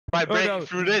by breaking no.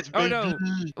 through this, Oh baby. no.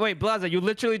 Wait, Blaza, you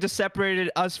literally just separated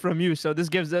us from you, so this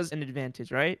gives us an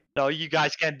advantage, right? No, you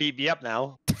guys can't beat me up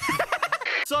now.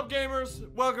 What's up,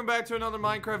 gamers? Welcome back to another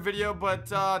Minecraft video, but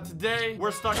today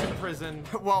we're stuck in prison.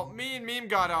 Well, me and Meme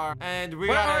got our, and we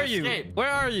gotta escape. Where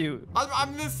are you? I'm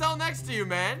in the cell next to you,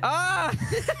 man. Ah!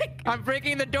 I'm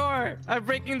breaking the door. I'm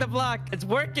breaking the block. It's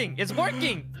working. It's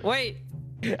working. Wait.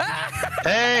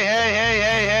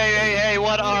 Hey,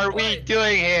 what are we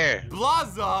doing here?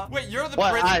 Blaza? Wait, you're the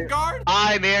What, prison guard?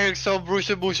 I'm hearing some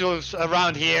bruises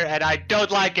around here, and I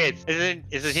don't like it.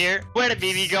 Is it here? Where did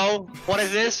Mimi go? What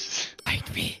is this?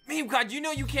 Fight me. Meme God, you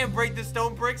know you can't break the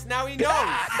stone bricks. Now he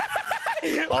knows.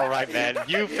 All right, man.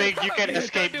 You think you can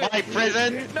escape my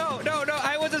prison? No.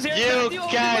 I was just here. You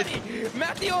can't.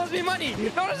 Matthew owes me money.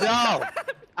 No.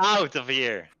 Out of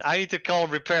here. I need to call a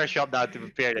repair shop now to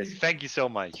repair this. Thank you so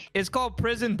much. It's called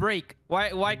Prison Break.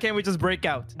 Why can't we just break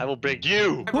out? I will break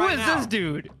you. Who Right is now. this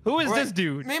dude? Who is this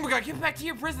dude? Meme God, get back to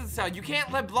your prison cell. You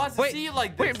can't let Blaza see you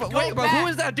like this. Wait, Go but back. who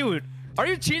is that dude? Are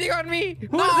you cheating on me?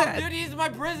 Who No, is that? dude, he's my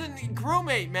prison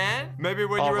crewmate, man. Maybe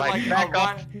when you All were right, like, back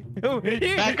up.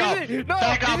 Back up.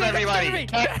 Back up, everybody.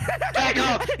 Back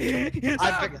up.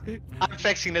 I'm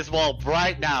fixing this wall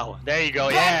right now. There you go.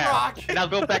 Yeah. Bedrock. And I'll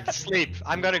go back to sleep.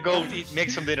 I'm gonna go make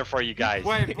some dinner for you guys.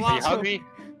 Wait, Are you Blaza. hungry?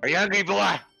 Are you hungry,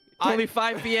 boy? It's only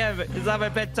 5 p.m. It's not my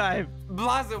bedtime.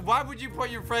 Blaza, why would you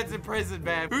put your friends in prison,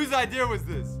 man? Whose idea was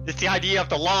this? It's the idea of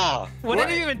the law. What did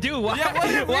we even do? Why, Yeah, what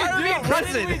did we why are we do? in What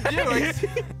prison?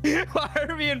 did we do? Why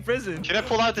are we in prison? Should I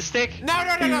pull out the stick?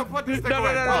 No. Put the stick No,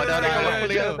 away. no, Put the stick I'm away.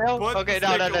 pulling out the bell. Put Okay, the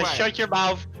no. stick away. Shut your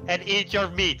mouth and eat your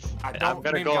meat. I I'm don't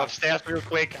gonna mean go God. upstairs real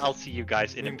quick. I'll see you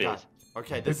guys in a Meme bit. God.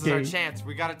 Okay, this is our chance.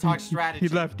 We gotta talk strategy.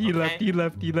 He left. okay? He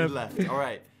left. He left. All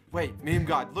right. Wait, Meme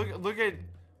God,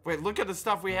 look at the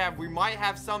stuff we have. We might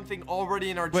have something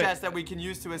already in our chest that we can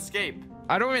use to escape.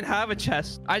 I don't even have a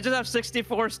chest. I just have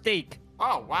 64 steak.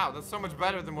 Oh, wow, that's so much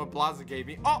better than what Blaza gave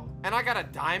me. Oh, and I got a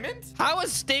diamond? How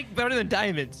is steak better than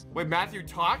diamonds? Wait, Matthew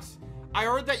talks? I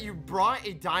heard that you brought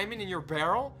a diamond in your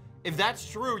barrel. If that's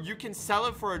true, you can sell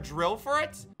it for a drill for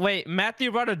it? Wait,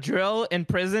 Matthew brought a drill in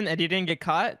prison and he didn't get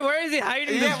caught? Where is he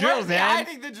hiding Yeah, these drills, where's he man?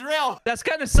 hiding the drill? That's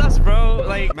kind of sus, bro.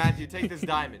 Like, Matthew, take this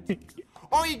diamond.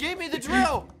 Oh, you gave me the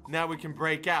drill. Now we can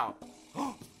break out.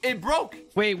 It broke.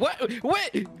 wait, what?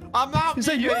 Wait, I'm out. is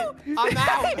that you? I'm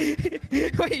out.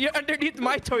 Wait, you're underneath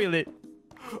my toilet.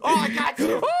 Oh, I got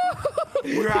you.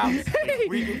 We're out.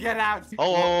 We can get out.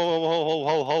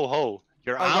 Ho.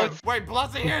 You're out? Wait,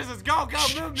 Blaza hears us. Go,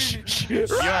 move me.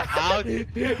 You're out?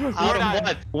 Out of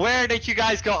what? Where did you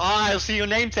guys go? Oh, I see your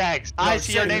name tags. I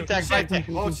see your name tags right there.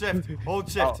 Hold shift.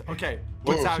 Okay,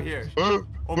 what's out here?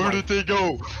 Where did they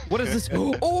go? What is this?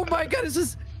 Oh my god, is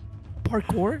this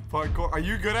parkour? Parkour. Are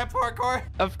you good at parkour?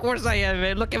 Of course I am,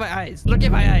 man. Look at my eyes. Look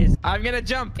at my eyes. I'm gonna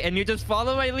jump and you just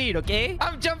follow my lead, okay?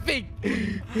 I'm jumping.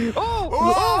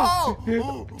 Oh!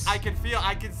 Ooh. I can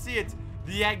see it.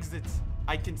 The exits.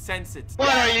 I can sense it.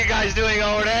 What are you guys doing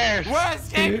over there? We're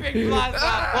escaping, Blaza.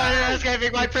 Why are you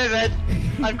escaping my prison?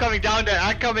 I'm coming down there.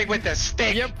 I'm coming with the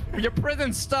stick. Your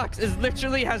prison sucks. It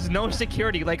literally has no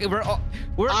security. Like we're I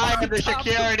on am the top of-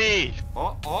 security.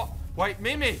 Oh. Wait,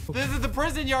 Mimi. This is the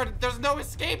prison yard. There's no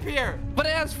escape here. But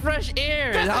it has fresh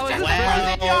air. This is How is just it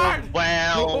a prison yard.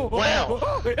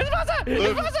 Well. It's Blaza!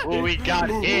 Look It's Blaza! who we got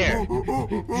here.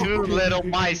 Two little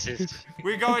mices.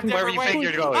 We go a Where different you way. think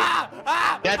you're going? That door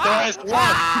Ah! is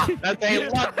locked. That's a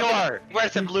locked door.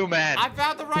 Where's the blue man? I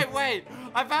found the right way.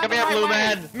 Come here, blue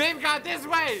man. Meme got this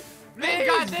way. Meme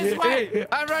got this way.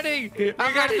 I'm running. We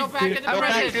gotta go back in the Go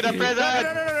back to the prison.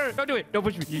 No. Don't do it. Don't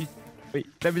push me. Wait,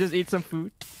 let me just eat some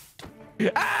food.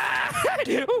 Ah!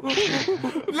 Yeah,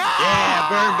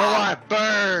 burn, boy,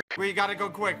 burn. We gotta go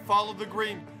quick. Follow the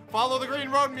green. Follow the green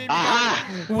road, Meme.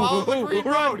 Aha. Follow the green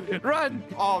road. Run!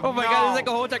 Oh, my no. god, it's like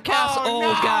a whole castle. Oh,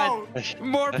 Oh, no. god.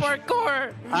 More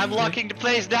parkour. I'm locking the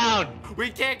place down. We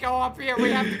can't go up here.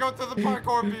 We have to go through the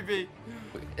parkour, BB.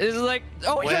 It's like,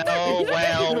 oh,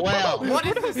 Well. What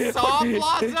is this, Saw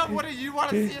Plaza? What do you want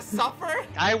to see us suffer?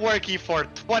 I work here for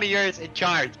 20 years in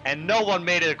charge, and no one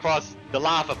made it across the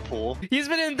lava pool. He's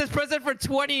been in this prison for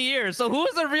 20 years. So who's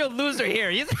the real loser here?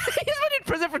 He's been in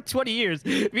prison for 20 years.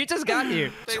 We just got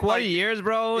here. 20 years,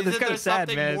 bro. That's kind of sad,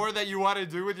 man. Is there something more that you want to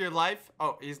do with your life?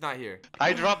 Oh, he's not here.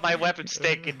 I dropped my weapon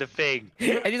stick in the thing.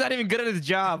 And he's not even good at his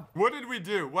job. What did we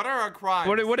do? What are our crimes?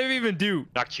 What did we even do?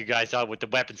 Knocked you guys out with the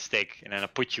weapon stick, and then I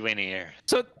put you in here.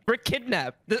 So we're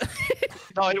kidnapped.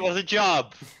 No, it was a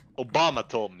job. Obama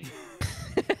told me.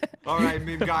 All right,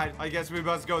 meme guy. I guess we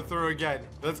must go through again.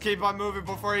 Let's keep on moving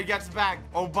before he gets back.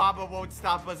 Obama won't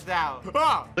stop us now.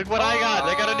 Ah! Look what I got.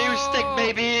 I got a new stick,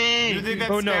 baby. You think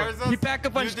that Oh no! scares us? He back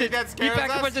up on You stick. think that He scares back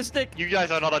up on us? the stick. You guys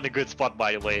are not on a good spot,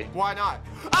 by the way. Why not?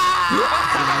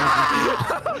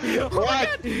 Ah!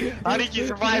 What? How did you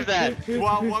survive that?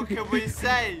 Well, what can we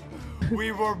say?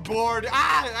 We were bored.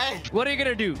 Ah! Hey! What are you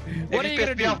gonna do? What are If you you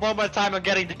gonna piss me off do? one more time, I'm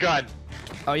getting the gun.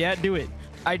 Oh yeah, do it.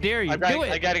 I dare you. I gotta, Do I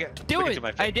it. gotta get Do bring it. to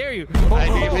my face. I dare you. Do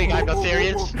you think I'm not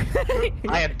serious?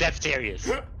 I am dead serious.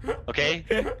 Okay?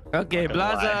 Okay, gonna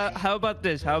Blaza, lie. how about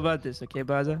this? How about this? Okay,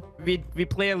 Blaza. We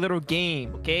play a little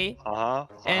game, okay? Uh-huh.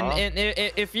 And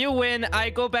if you win, I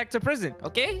go back to prison,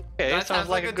 okay? Okay, That sounds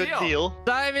like a good deal.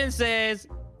 Simon says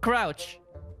crouch.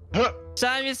 Huh.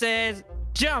 Simon says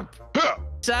jump. Huh.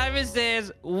 Simon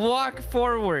says walk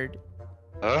forward.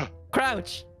 Huh?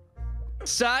 Crouch.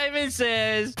 Simon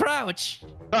says crouch.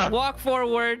 Huh. Walk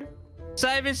forward.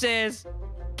 Simon says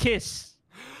kiss.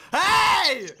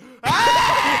 Hey!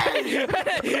 Hey!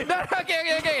 No,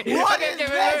 okay. What okay, is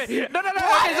okay, this? wait. No,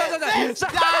 What okay, is this?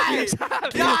 stop. Die! Stop.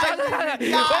 Die, Stop.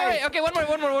 baby, die. Wait, okay, one more.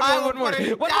 I will put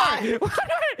it- die.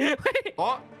 Wait.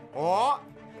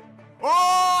 Oh!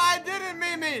 I did it,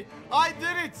 Mimi! I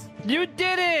did it! You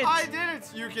did it. I did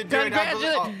it! You can do it. I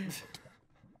believe- Congratulations.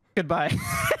 Goodbye.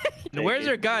 Where's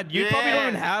your gun? You probably don't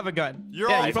even have a gun. You're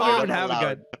yeah, on you probably top. don't have a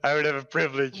gun. I would have a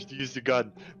privilege to use the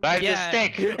gun. But I have Yeah.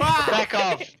 the stick. Ah! Back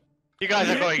off. You guys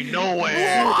are going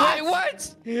nowhere.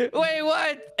 What? Wait,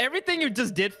 what? Everything you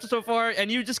just did so far,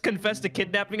 and you just confessed to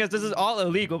kidnapping us. This is all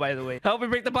illegal, by the way. Help me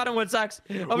break the bottom one, Socks.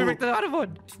 Help me break the bottom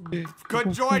one.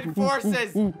 Conjoined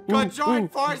forces!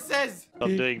 Conjoined forces! Stop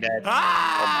doing that.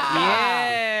 Ah!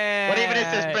 Yeah. What even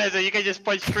is this prison? You can just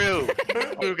punch through.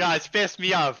 You guys pissed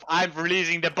me off. I'm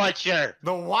releasing the butcher.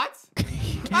 The what?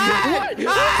 Ah!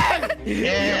 Ah!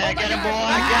 Yeah, get him, boy.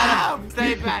 Ah! Get him.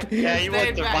 Stay back. Yeah, you Stay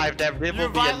won't survive back. that. It You will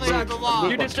be a violated loop. the law. You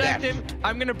Loop of distract death. him.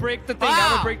 I'm gonna break the thing. I'm Ah!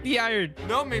 gonna break the iron.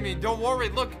 No, Mimi, don't worry.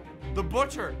 Look, the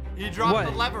butcher. He dropped What?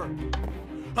 the lever.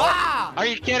 Ah! Are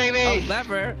you kidding A me?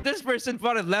 lever? This person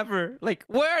bought a lever. Like,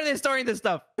 where are they storing this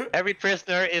stuff? Every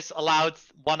prisoner is allowed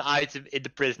one item in the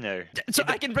prisoner. So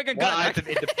I can bring a One gun. item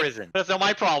in the prison. That's not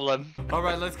my problem. All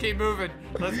right, let's keep moving.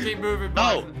 Let's keep moving.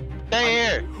 No, boys. stay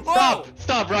here. Whoa! Stop.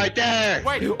 Stop right there.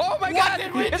 Wait. Oh my what God!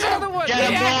 Did we It's do? another one.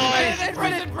 Get him, Deactivated boys. the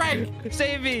prison break.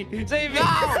 Save me! Save me!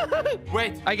 No!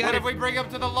 Wait. I got what it. if we bring them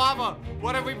to the lava?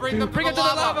 What if we bring them Bring to it the to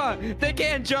the lava? lava! They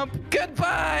can't jump!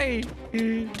 Goodbye!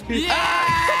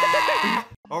 Yeah!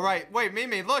 All right. Wait,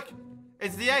 Mimi, look.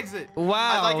 It's the exit.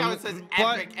 Wow. I like how it says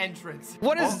What- epic entrance.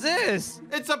 What is Oh, this?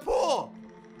 It's a pool.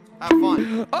 Have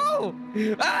fun. Oh!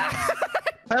 Ah!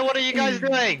 Hey, what are you guys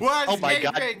doing? We're Oh my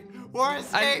god. escaping. We're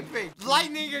escaping.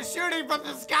 Lightning is shooting from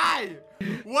the sky.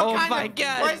 What Oh kind my of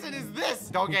God. prison is this?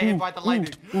 Don't get hit by the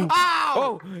lightning. Ow!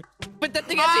 Oh! But that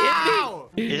thing actually hit me! Ow!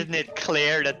 Isn't it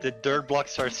clear that the dirt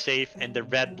blocks are safe and the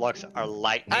red blocks are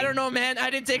lightning? I don't know, man.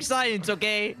 I didn't take science,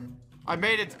 okay? I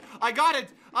made it. I got it.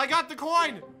 I got the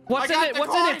coin. What's I in got it? the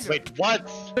What's in coin. it? Wait, what?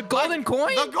 The golden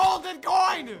coin? The golden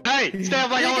coin. Hey, stay off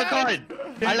my You golden got coin!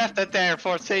 I left it there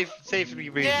for safety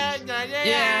reasons.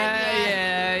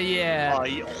 Yeah. Oh,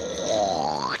 you...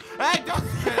 Hey, don't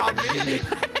spit on me.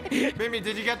 Mimi,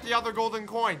 did you get the other golden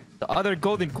coin? The other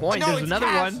golden coin. No, There's it's another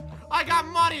cash. one. I got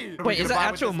money. Wait, is that Goodbye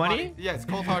with actual this money? Yes,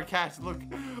 cold hard cash. Look,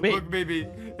 Wait. look, Mimi,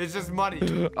 it's just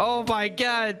money. Oh my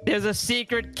God! There's a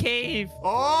secret cave.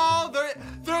 Oh,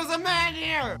 there's a man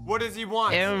here. What does he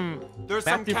want? There's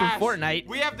some Matthew cash. from Fortnite.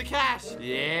 We have the cash.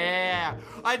 Yeah,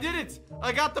 I did it.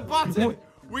 I got the button.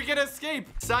 We can escape.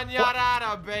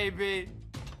 Sanyarada, baby.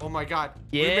 Oh my God.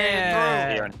 We made Yeah.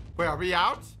 it through. Wait, are we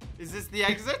out? Is this the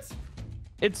exit?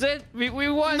 It's it. We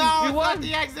won. No, we it's won. not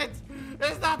the exit.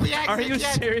 It's not the exit Are you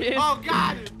yet. serious? Oh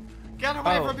God. Get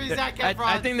away from me, Zac I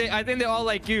Efron. think they all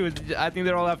like you. I think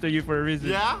they're all after you for a reason.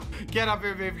 Yeah? Get up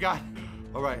here, baby guy.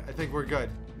 All right, I think we're good.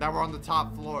 Now we're on the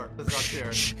top floor. Let's up here.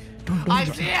 I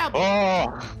see him.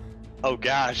 Oh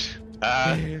gosh.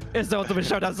 It's the ultimate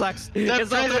showdown, sucks. The It's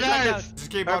the ultimate showdown. prisoners!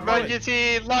 Just keep on running.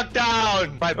 Emergency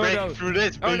lockdown! By breaking no. through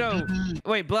this, Oh baby. no!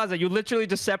 Wait, Blaza, you literally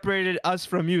just separated us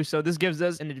from you, so this gives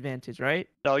us an advantage, right?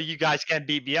 No, you guys can't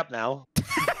beat me up now.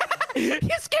 You're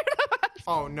scared of us.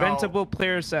 Oh no. Rentable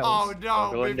player cells. Oh no,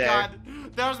 Go in we've there. got.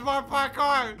 There's more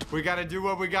parkour. We gotta do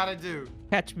what we gotta do.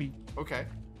 Catch me. Okay.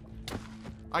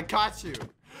 I caught you.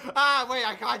 Ah, wait,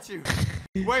 I caught you.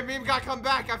 Wait, Meme got come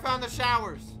back. I found the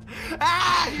showers.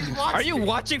 Ah, he's watching. Are you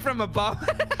watching from above?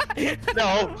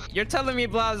 No. You're telling me,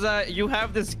 Blaza, you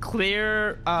have this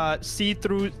clear,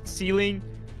 see-through ceiling,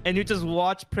 and you just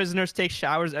watch prisoners take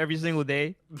showers every single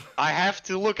day? I have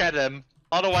to look at them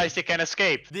Otherwise, they can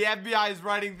escape. The FBI is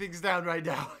writing things down right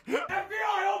now.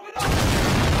 FBI, open up!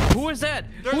 Who is that?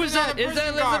 There's Who is that? another Is that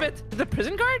prison guard. Elizabeth? The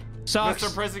prison guard? Sucks.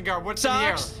 Mr. Prison Guard, what's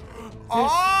Sucks. in here?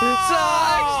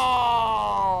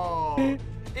 Oh!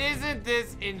 Isn't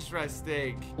this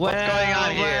interesting? What's going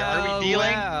on here? Are we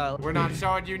dealing? We're not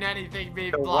showing you anything,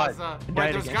 Beef So what? Plaza. Try But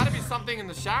it there's again. got to be something in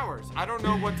the showers. I don't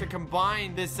know what to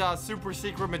combine this super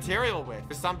secret material with.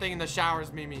 There's something in the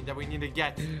showers, Mimi, that we need to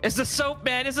get. It's the soap,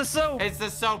 man. It's the soap. It's the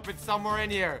soap. It's somewhere in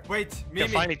here. Wait, Mimi.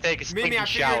 finally take a Mimi, I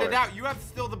stinky figured it shower. out. You have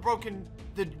still the broken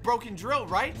drill,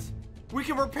 right? We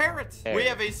can repair it. Hey. We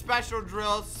have a special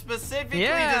drill specifically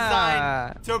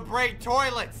Yeah. designed to break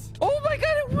toilets. Oh my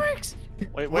god, it works.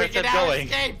 Wait, We where's can that now going?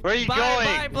 escape. Where are you Bye, going?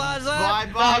 bye, Plaza. Bye,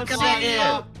 No, bye, come back here.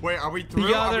 Plaza. Wait, are we through?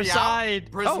 The Are other we side.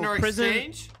 Out? Prisoner Oh, prison.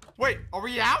 exchange? Wait, are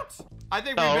we out? I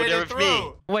think we No, made they're it with through.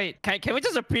 me. Wait, can we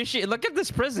just appreciate? Look at this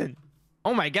prison.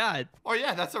 Oh my god. Oh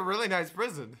yeah, that's a really nice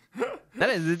prison. That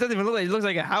is. It doesn't even look like. It looks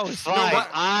like a house. Fine, what?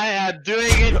 I am doing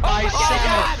it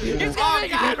myself. He's Oh coming.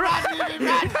 God, run, Mimi,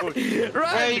 run. Run. Where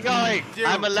are you going? Dude.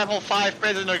 I'm a level 5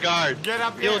 prisoner guard. Get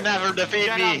up here. You'll never defeat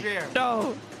Get me. up here.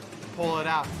 No. Pull it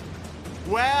out.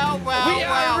 Well, We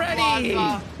are ready.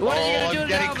 Plaza. What are you gonna do I'm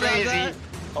getting now, crazy. Plaza?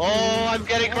 Oh, I'm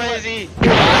getting crazy.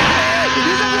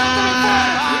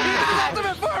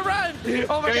 Ultimate for run.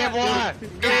 Oh my Give me god.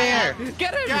 one. Come here.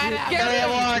 Get him. Get him. Get Give me him.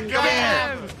 one. Come Get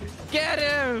here. him. Get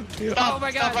him. Stop, Oh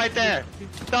my god. Stop right there.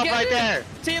 Stop Get right him. there.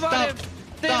 Team on Stop. him.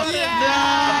 Team Stop. on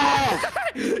him.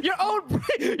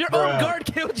 No! Your own guard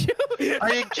killed you.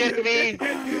 Are you kidding me?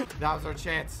 That was our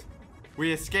chance.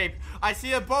 We escaped. I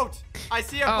see a boat. I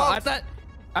see a Oh, boat.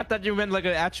 I thought you meant like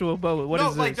an actual boat. What is No,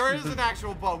 this? like there is an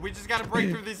actual boat. We just gotta break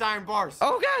through these iron bars.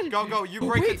 Oh god. Go, go. You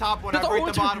break the top one. I there's a break whole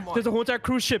the entire- bottom one. There's a whole entire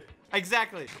cruise ship.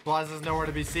 Exactly. Plaza's nowhere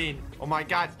to be seen. Oh my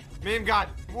god. Meme God.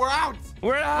 We're out.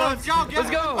 We're out. Let's go. Get Let's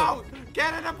in go. the boat.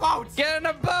 Get in the boat. Get in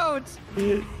a boat.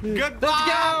 Goodbye, Let's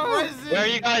go. prison. Where are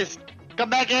you guys? Come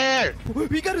back here.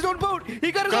 He got his own boat.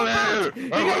 He got his Come own here. boat. He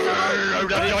got his own I'm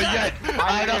not here yet.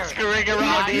 I'm not screwing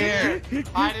around here.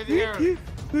 Hide in here.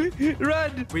 boat.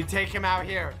 Run. We take him out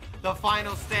here. The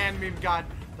final stand, Meme God.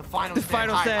 The final stand.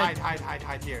 final stand.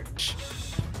 Hide here.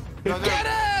 No, Get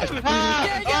him. Ah,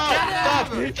 Get stop,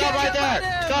 him. stop right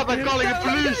there. Stop, I'm calling the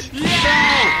police. You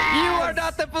are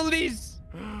not the police.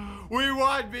 We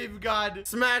won, Meme God.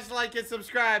 Smash like and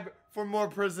subscribe for more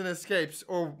prison escapes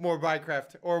or more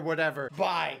Minecraft or whatever.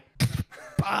 Bye.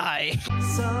 Bye.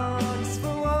 Songs for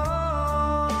war.